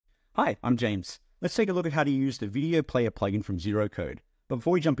Hi, I'm James. Let's take a look at how to use the Video Player plugin from Zeroqode. But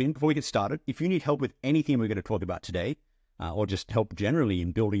before we get started, if you need help with anything we're going to talk about today, or just help generally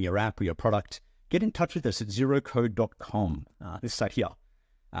in building your app or your product, get in touch with us at zeroqode.com, this site here.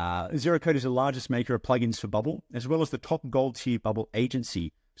 Zeroqode is the largest maker of plugins for Bubble, as well as the top gold tier Bubble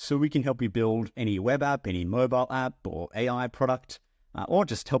agency, so we can help you build any web app, any mobile app, or AI product, or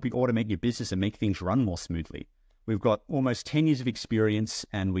just help you automate your business and make things run more smoothly. We've got almost 10 years of experience,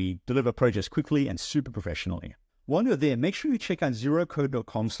 and we deliver projects quickly and super professionally. While you're there, make sure you check out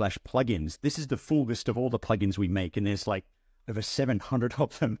zeroqode.com/plugins. This is the full list of all the plugins we make, and there's like over 700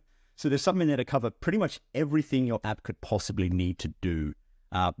 of them. So there's something there to cover pretty much everything your app could possibly need to do.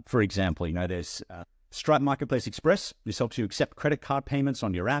 For example, there's Stripe Marketplace Express. This helps you accept credit card payments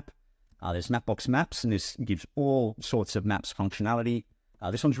on your app. There's Mapbox Maps, and this gives all sorts of maps functionality.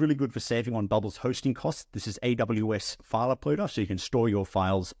 This one's really good for saving on Bubble's hosting costs. This is AWS File Uploader, so you can store your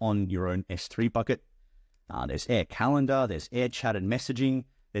files on your own S3 bucket. There's Air Calendar, there's Air Chat and Messaging.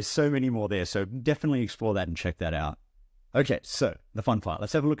 There's so many more there, so definitely explore that and check that out. Okay, so the fun part.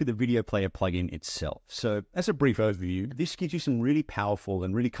 Let's have a look at the Video Player plugin itself. So as a brief overview, this gives you some really powerful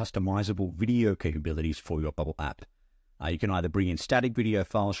and really customizable video capabilities for your Bubble app. You can either bring in static video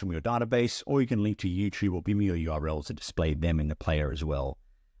files from your database, or you can link to YouTube or Vimeo URLs to display them in the player as well.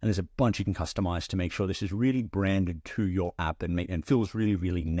 And there's a bunch you can customize to make sure this is really branded to your app and feels really,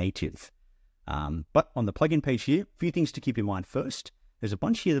 really native. But on the plugin page here, a few things to keep in mind first. There's a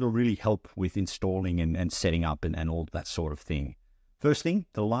bunch here that will really help with installing and setting up and all that sort of thing. First thing,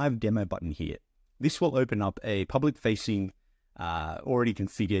 the live demo button here. This will open up a public-facing, already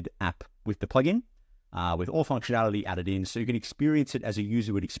configured app with the plugin, with all functionality added in, so you can experience it as a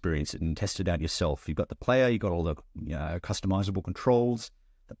user would experience it and test it out yourself. You've got the player, you've got all the customizable controls,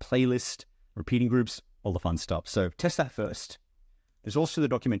 the playlist, repeating groups, all the fun stuff. So test that first. There's also the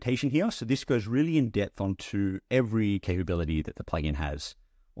documentation here, so this goes really in depth onto every capability that the plugin has.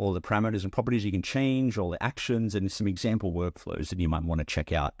 All the parameters and properties you can change, all the actions, and some example workflows that you might want to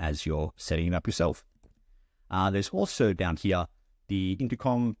check out as you're setting it up yourself. There's also down here the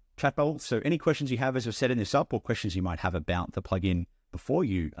intercom chat bubble. So any questions you have as you're setting this up, or questions you might have about the plugin before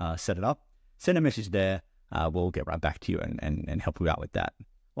you set it up, send a message there. We'll get right back to you and help you out with that.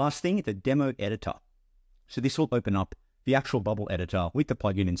 Last thing, the demo editor. So this will open up the actual Bubble editor with the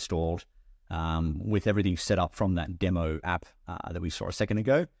plugin installed, with everything set up from that demo app that we saw a second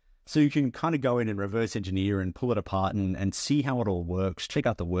ago. So you can kind of go in and reverse engineer and pull it apart and see how it all works, check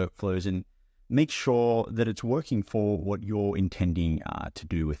out the workflows, and make sure that it's working for what you're intending to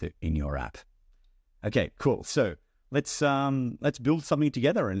do with it in your app. Okay, cool. So let's build something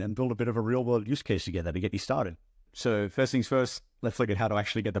together and build a bit of a real world use case together to get you started. So first things first, let's look at how to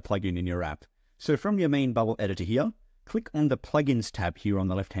actually get the plugin in your app. So from your main Bubble editor here, click on the Plugins tab here on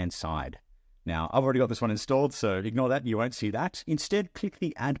the left-hand side. Now, I've already got this one installed, so ignore that, you won't see that. Instead, click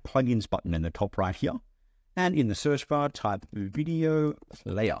the Add Plugins button in the top right here, and in the search bar, type Video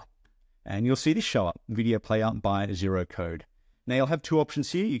Player. And you'll see this show up, Video Player by Zeroqode. Now, you'll have two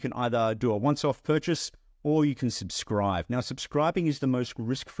options here. You can either do a once-off purchase, or you can subscribe. Now, subscribing is the most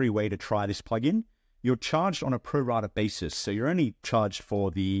risk-free way to try this plugin. You're charged on a pro rata basis, so you're only charged for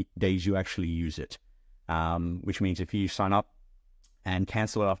the days you actually use it. Which means if you sign up and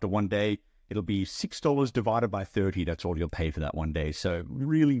cancel it after one day, it'll be $6 divided by 30. That's all you'll pay for that one day. So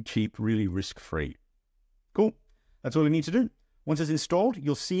really cheap, really risk-free. Cool. That's all you need to do. Once it's installed,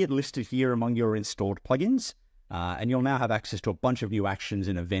 you'll see it listed here among your installed plugins, and you'll now have access to a bunch of new actions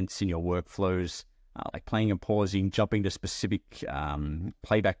and events in your workflows, like playing and pausing, jumping to specific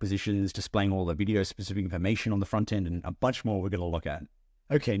playback positions, displaying all the video-specific information on the front end, and a bunch more we're going to look at.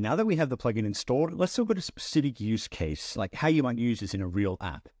 Okay, now that we have the plugin installed, let's look at a specific use case, like how you might use this in a real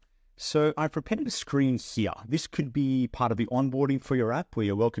app. So I've prepared a screen here. This could be part of the onboarding for your app, where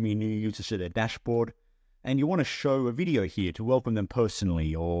you're welcoming new users to their dashboard, and you want to show a video here to welcome them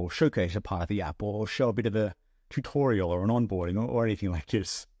personally, or showcase a part of the app, or show a bit of a tutorial or an onboarding or anything like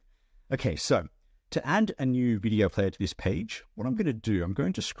this. Okay, so to add a new video player to this page, what I'm going to do, I'm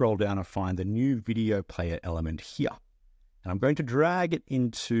going to scroll down and find the new video player element here. And I'm going to drag it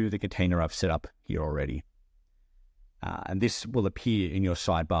into the container I've set up here already. And this will appear in your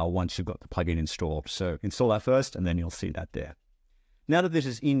sidebar once you've got the plugin installed. So install that first, and then you'll see that there. Now that this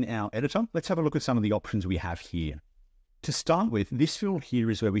is in our editor, let's have a look at some of the options we have here. To start with, this field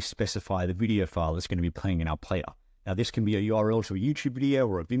here is where we specify the video file that's going to be playing in our player. Now, this can be a URL to a YouTube video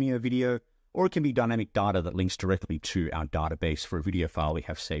or a Vimeo video, or it can be dynamic data that links directly to our database for a video file we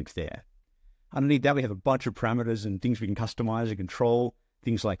have saved there. Underneath that, we have a bunch of parameters and things we can customize and control,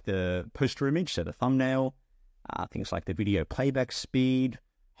 things like the poster image, so the thumbnail, things like the video playback speed,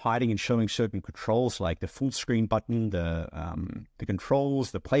 hiding and showing certain controls like the full screen button, the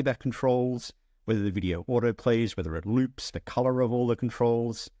controls, the playback controls, whether the video auto plays, whether it loops, the color of all the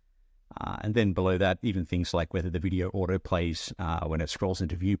controls. And then below that, even things like whether the video auto plays when it scrolls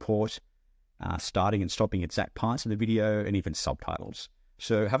into viewport, starting and stopping exact parts of the video, and even subtitles.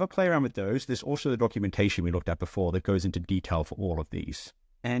 So have a play around with those. There's also the documentation we looked at before that goes into detail for all of these.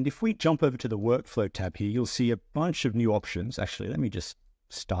 And if we jump over to the workflow tab here, you'll see a bunch of new options. Actually, let me just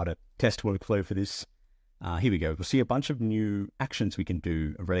start a test workflow for this. Here we go. We'll see a bunch of new actions we can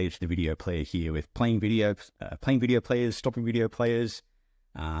do related to the video player here with playing video players, stopping video players,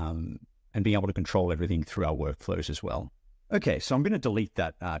 and being able to control everything through our workflows as well. Okay, so I'm going to delete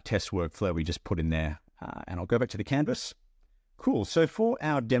that test workflow we just put in there, and I'll go back to the canvas. Cool. So for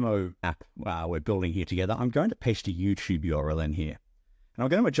our demo app we're building here together, I'm going to paste a YouTube URL in here. And I'm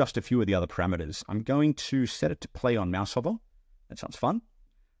going to adjust a few of the other parameters. I'm going to set it to play on mouse hover. That sounds fun.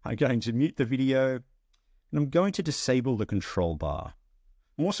 I'm going to mute the video, and I'm going to disable the control bar.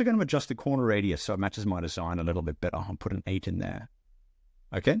 I'm also going to adjust the corner radius so it matches my design a little bit better. I'll put an 8 in there.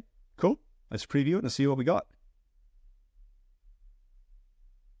 Okay, cool. Let's preview it and see what we got.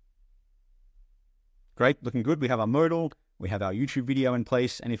 Great, looking good. We have our modal, we have our YouTube video in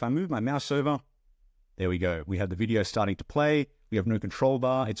place, and if I move my mouse over, there we go. We have the video starting to play. We have no control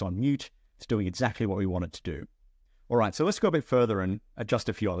bar. It's on mute. It's doing exactly what we want it to do. All right, so let's go a bit further and adjust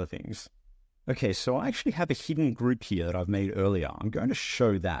a few other things. Okay, so I actually have a hidden group here that I've made earlier. I'm going to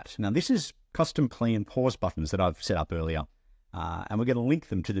show that. Now, this is custom play and pause buttons that I've set up earlier, and we're going to link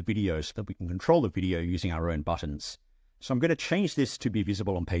them to the video so that we can control the video using our own buttons. So I'm going to change this to be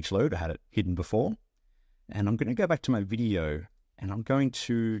visible on page load. I had it hidden before. And I'm going to go back to my video, and I'm going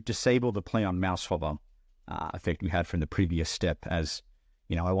to disable the play on mouse hover effect we had from the previous step, as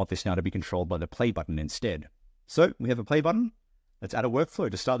you know, I want this now to be controlled by the play button instead. So we have a play button. Let's add a workflow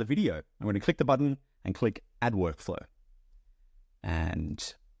to start the video. I'm going to click the button and click Add Workflow.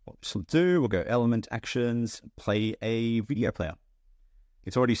 And what this will do, we'll go Element, Actions, Play a Video Player.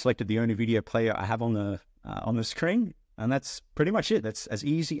 It's already selected the only video player I have on the screen, and that's pretty much it. That's as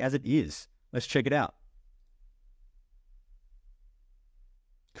easy as it is. Let's check it out.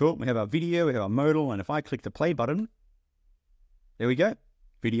 Cool, we have our video, we have our modal, and if I click the play button, there we go.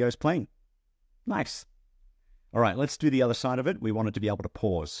 Video's playing. Nice. All right, let's do the other side of it. We want it to be able to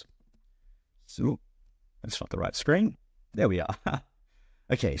pause. So, that's not the right screen. There we are.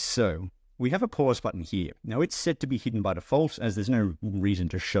 Okay, so we have a pause button here. Now, it's set to be hidden by default, as there's no reason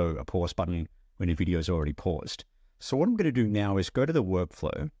to show a pause button when a video is already paused. So what I'm going to do now is go to the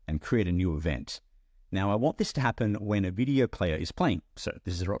workflow and create a new event. Now, I want this to happen when a video player is playing. So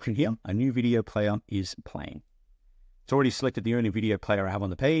this is our option here. A new video player is playing. It's already selected the only video player I have on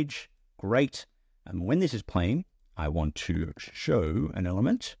the page. Great. And when this is playing, I want to show an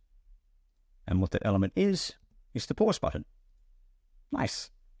element. And what that element is the pause button.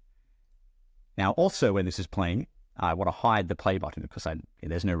 Nice. Now, also when this is playing, I want to hide the play button because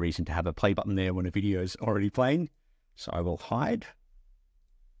there's no reason to have a play button there when a video is already playing. So I will hide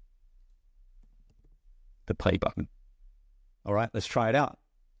the play button. All right, let's try it out.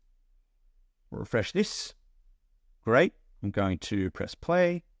 We'll refresh this. Great. I'm going to press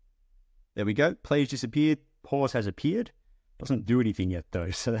play. There we go. Play has disappeared. Pause has appeared. Doesn't do anything yet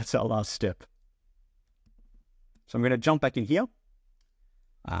though, so that's our last step. So I'm going to jump back in here.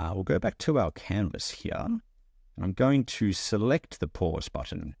 We'll go back to our canvas here. And I'm going to select the pause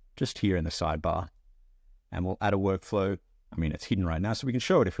button just here in the sidebar. And we'll add a workflow. I mean, it's hidden right now, so we can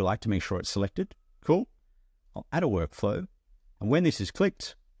show it if we like to make sure it's selected. Cool. I'll add a workflow. And when this is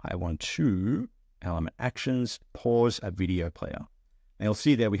clicked, I want to element actions, pause a video player. And you'll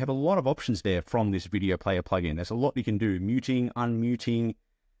see there we have a lot of options there from this video player plugin. There's a lot you can do. Muting, unmuting,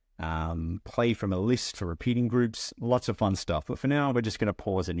 play from a list for repeating groups, lots of fun stuff. But for now, we're just going to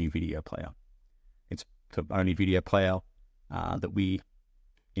pause a new video player. It's the only video player that we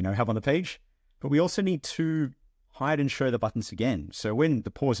have on the page. But we also need to hide and show the buttons again. So when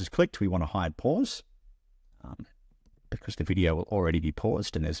the pause is clicked, we want to hide pause. Because the video will already be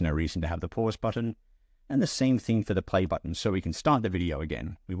paused and there's no reason to have the pause button. And the same thing for the play button. So we can start the video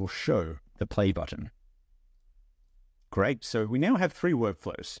again. We will show the play button. Great. So we now have 3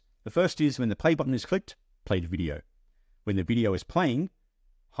 workflows. The first is when the play button is clicked, play the video. When the video is playing,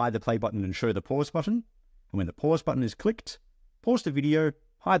 hide the play button and show the pause button. And when the pause button is clicked, pause the video,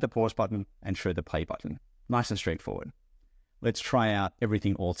 hide the pause button, and show the play button. Nice and straightforward. Let's try out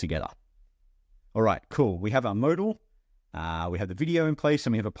everything all together. All right, cool. We have our modal, we have the video in place,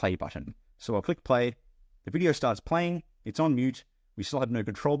 and we have a play button. So I'll click play. The video starts playing. It's on mute. We still have no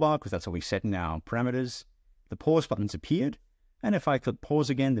control bar because that's what we set in our parameters. The pause button's appeared. And if I click pause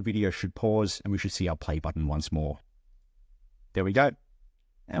again, the video should pause and we should see our play button once more. There we go.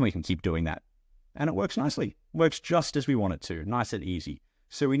 And we can keep doing that. And it works nicely. Works just as we want it to. Nice and easy.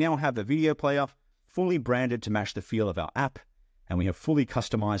 So we now have the video player fully branded to match the feel of our app, and we have fully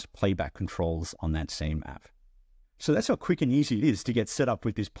customized playback controls on that same app. So that's how quick and easy it is to get set up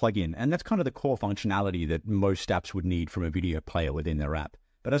with this plugin, and that's kind of the core functionality that most apps would need from a video player within their app.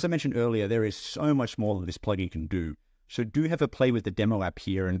 But as I mentioned earlier, there is so much more that this plugin can do. So do have a play with the demo app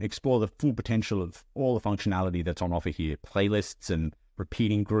here and explore the full potential of all the functionality that's on offer here. Playlists and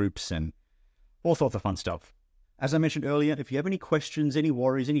repeating groups and all sorts of fun stuff. As I mentioned earlier, if you have any questions, any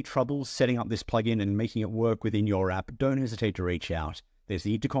worries, any troubles setting up this plugin and making it work within your app, don't hesitate to reach out. There's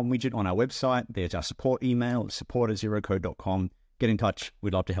the intercom widget on our website. There's our support email, support@zeroqode.com. Get in touch.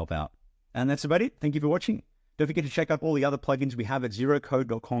 We'd love to help out. And that's about it. Thank you for watching. Don't forget to check out all the other plugins we have at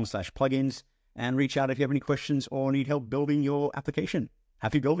zeroqode.com/plugins and reach out if you have any questions or need help building your application.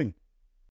 Happy building.